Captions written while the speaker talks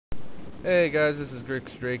Hey guys, this is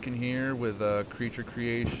Grix Draken here with Creature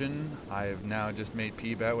Creation. I have now just made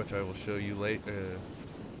PBat, which I will show you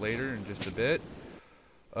later in just a bit.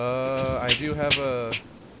 I do have a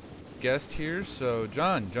guest here, so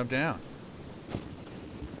John, jump down.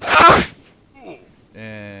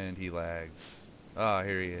 And he lags. Ah,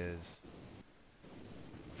 here he is.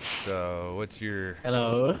 So,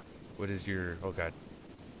 Hello. oh god.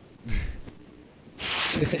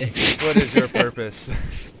 What is your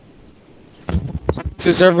purpose?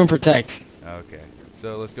 To serve and protect. Okay,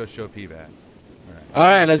 so let's go show PBat. Alright.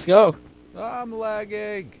 Alright, let's go. I'm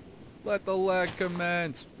lagging. Let the lag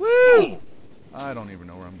commence. Woo! I don't even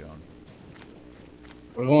know where I'm going.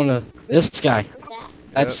 We're going to this guy.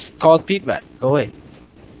 That's called PBat. Go away.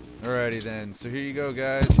 Alrighty then. So here you go,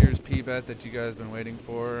 guys. Here's PBat that you guys been waiting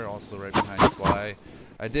for. Also right behind Sly.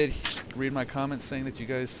 I did read my comments saying that you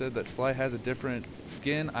guys said that Sly has a different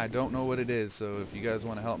skin. I don't know what it is, so if you guys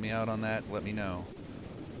want to help me out on that, let me know.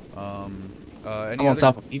 I'm on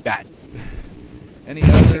top of PBat. Any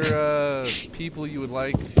other people you would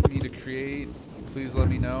like me to create, please let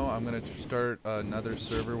me know. I'm going to start another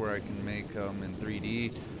server where I can make in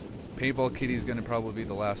 3D. Paintball Kitty's going to probably be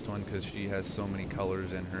the last one because she has so many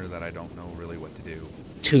colors in her that I don't know really what to do.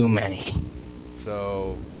 Too many.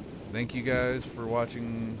 So, thank you guys for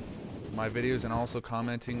watching my videos and also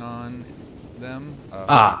commenting on them.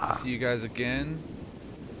 Hope to see you guys again.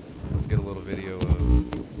 Let's get a little video of...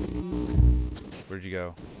 Where'd you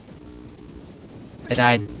go? I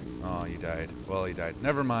died. Oh, you died. Well, he died.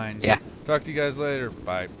 Never mind. Yeah. Talk to you guys later.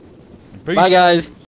 Bye. Peace. Bye, guys.